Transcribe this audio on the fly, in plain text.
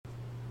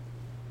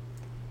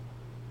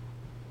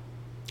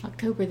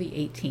October the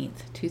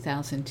 18th,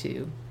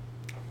 2002.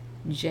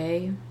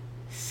 Jay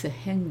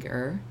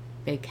Sehinger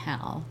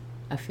Bakal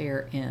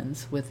affair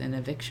ends with an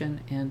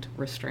eviction and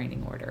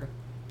restraining order.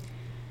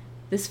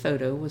 This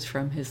photo was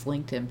from his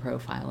LinkedIn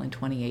profile in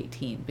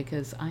 2018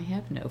 because I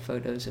have no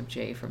photos of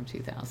Jay from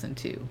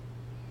 2002.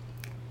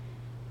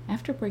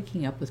 After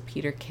breaking up with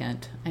Peter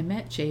Kent, I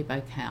met Jay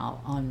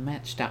Bakal on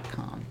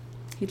Match.com.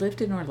 He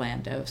lived in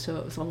Orlando, so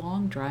it was a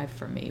long drive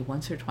for me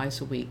once or twice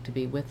a week to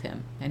be with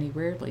him, and he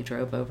rarely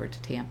drove over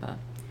to Tampa.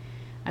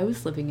 I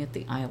was living at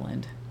the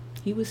island.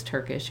 He was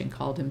Turkish and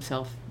called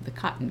himself the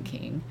Cotton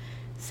King,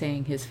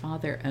 saying his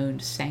father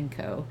owned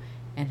Sanko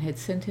and had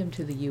sent him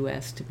to the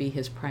U.S. to be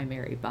his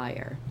primary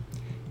buyer.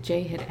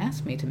 Jay had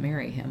asked me to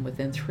marry him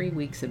within 3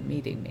 weeks of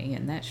meeting me,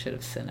 and that should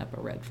have sent up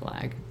a red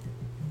flag.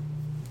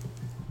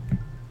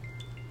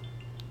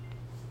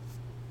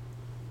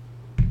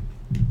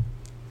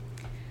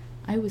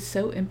 I was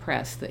so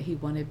impressed that he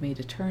wanted me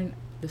to turn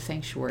the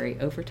sanctuary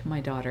over to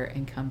my daughter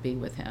and come be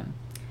with him.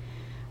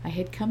 I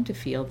had come to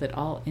feel that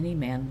all any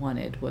man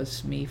wanted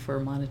was me for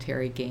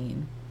monetary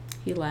gain.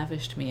 He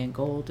lavished me in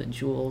gold and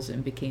jewels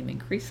and became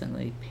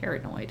increasingly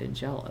paranoid and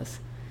jealous.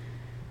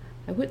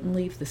 I wouldn't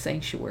leave the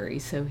sanctuary,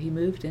 so he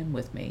moved in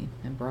with me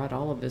and brought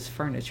all of his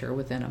furniture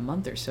within a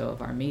month or so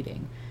of our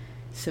meeting,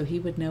 so he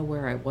would know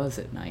where I was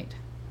at night.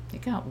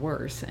 It got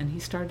worse, and he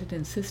started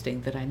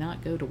insisting that I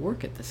not go to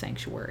work at the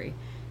sanctuary,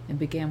 and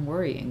began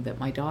worrying that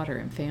my daughter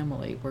and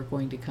family were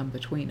going to come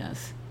between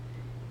us.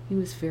 He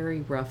was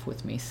very rough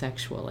with me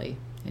sexually,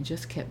 and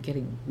just kept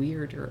getting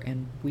weirder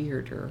and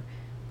weirder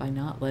by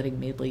not letting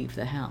me leave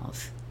the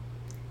house.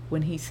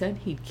 When he said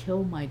he'd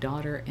kill my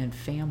daughter and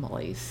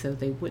family so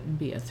they wouldn't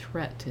be a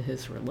threat to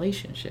his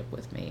relationship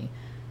with me,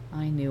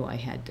 I knew I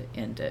had to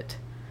end it.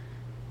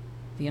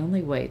 The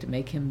only way to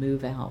make him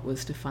move out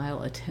was to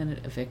file a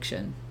tenant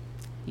eviction,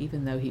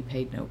 even though he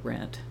paid no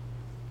rent.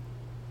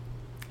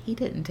 He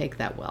didn't take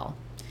that well.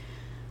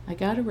 I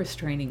got a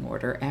restraining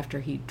order after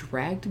he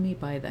dragged me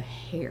by the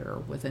hair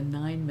with a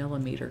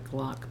 9mm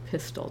Glock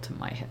pistol to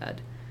my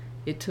head.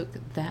 It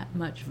took that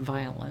much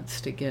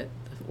violence to get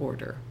the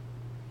order.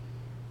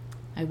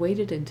 I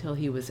waited until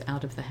he was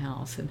out of the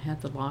house and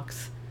had the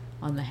locks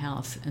on the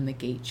house and the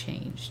gate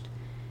changed.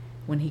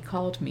 When he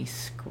called me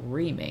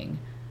screaming,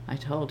 I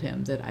told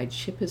him that I'd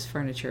ship his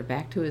furniture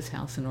back to his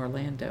house in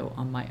Orlando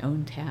on my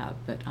own tab,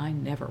 but I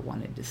never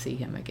wanted to see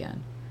him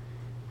again.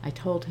 I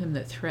told him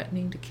that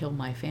threatening to kill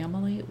my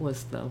family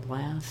was the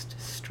last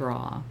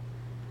straw.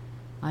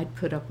 I'd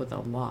put up with a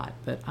lot,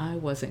 but I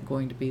wasn't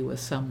going to be with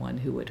someone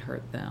who would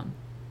hurt them.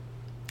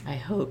 I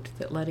hoped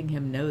that letting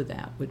him know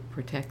that would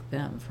protect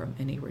them from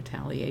any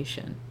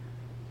retaliation.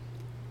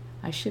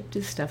 I shipped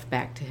his stuff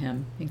back to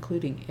him,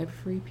 including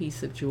every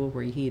piece of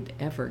jewelry he'd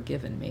ever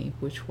given me,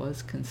 which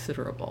was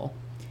considerable.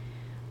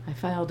 I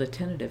filed a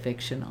tenant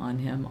eviction on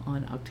him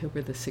on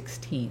October the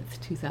 16th,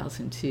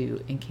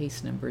 2002, in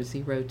case number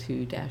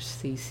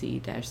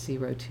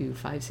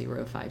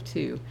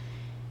 02-CC-025052,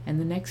 and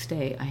the next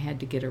day I had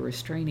to get a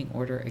restraining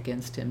order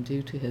against him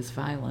due to his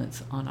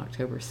violence on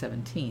October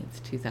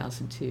 17th,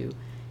 2002,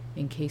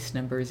 in case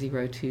number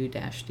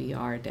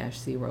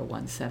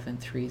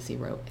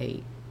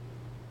 02-DR-017308.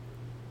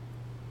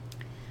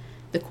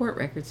 The court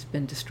records have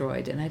been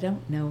destroyed, and I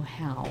don't know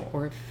how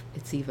or if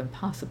it's even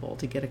possible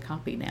to get a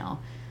copy now,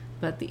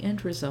 but the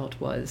end result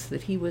was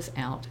that he was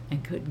out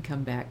and couldn't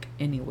come back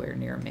anywhere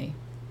near me.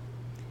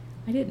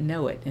 I didn't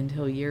know it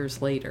until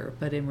years later,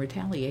 but in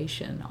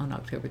retaliation, on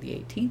October the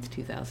 18th,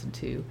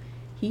 2002,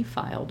 he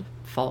filed,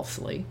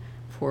 falsely,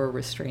 for a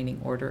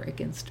restraining order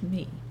against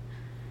me.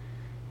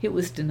 It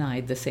was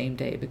denied the same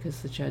day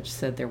because the judge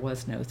said there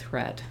was no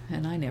threat,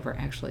 and I never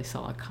actually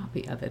saw a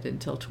copy of it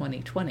until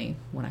 2020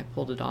 when I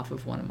pulled it off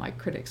of one of my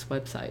critics'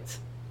 websites.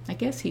 I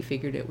guess he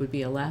figured it would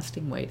be a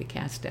lasting way to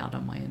cast doubt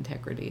on my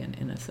integrity and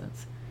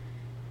innocence.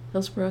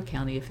 Hillsborough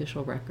County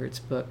Official Records,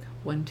 Book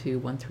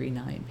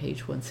 12139,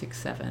 page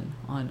 167,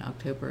 on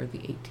October the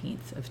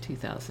 18th of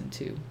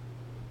 2002.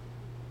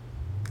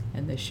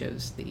 And this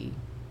shows the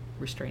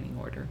restraining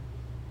order.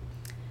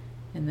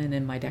 And then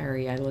in my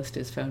diary, I list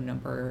his phone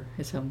number,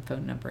 his home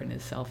phone number, and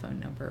his cell phone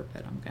number,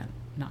 but I'm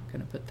not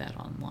going to put that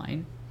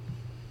online.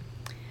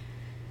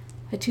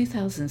 A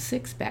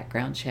 2006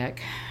 background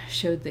check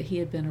showed that he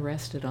had been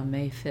arrested on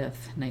May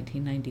 5th,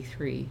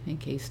 1993, in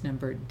case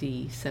number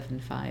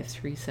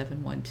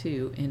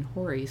D753712 in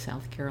Horry,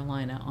 South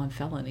Carolina, on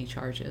felony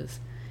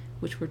charges,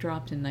 which were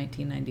dropped in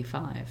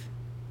 1995.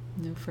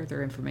 No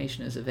further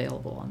information is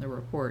available on the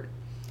report.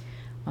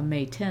 On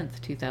May 10th,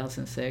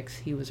 2006,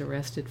 he was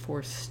arrested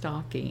for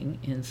stalking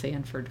in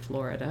Sanford,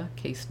 Florida,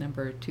 case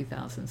number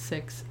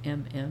 2006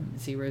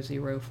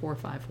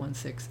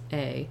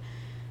 MM004516A,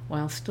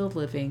 while still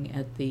living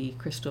at the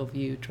Crystal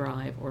View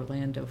Drive,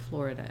 Orlando,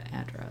 Florida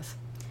address.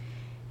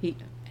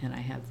 And I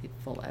have the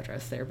full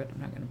address there, but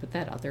I'm not going to put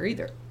that out there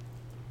either.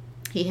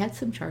 He had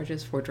some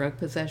charges for drug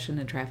possession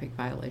and traffic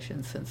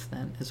violations since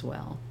then as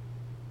well.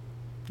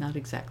 Not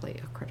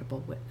exactly a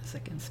credible witness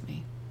against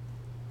me.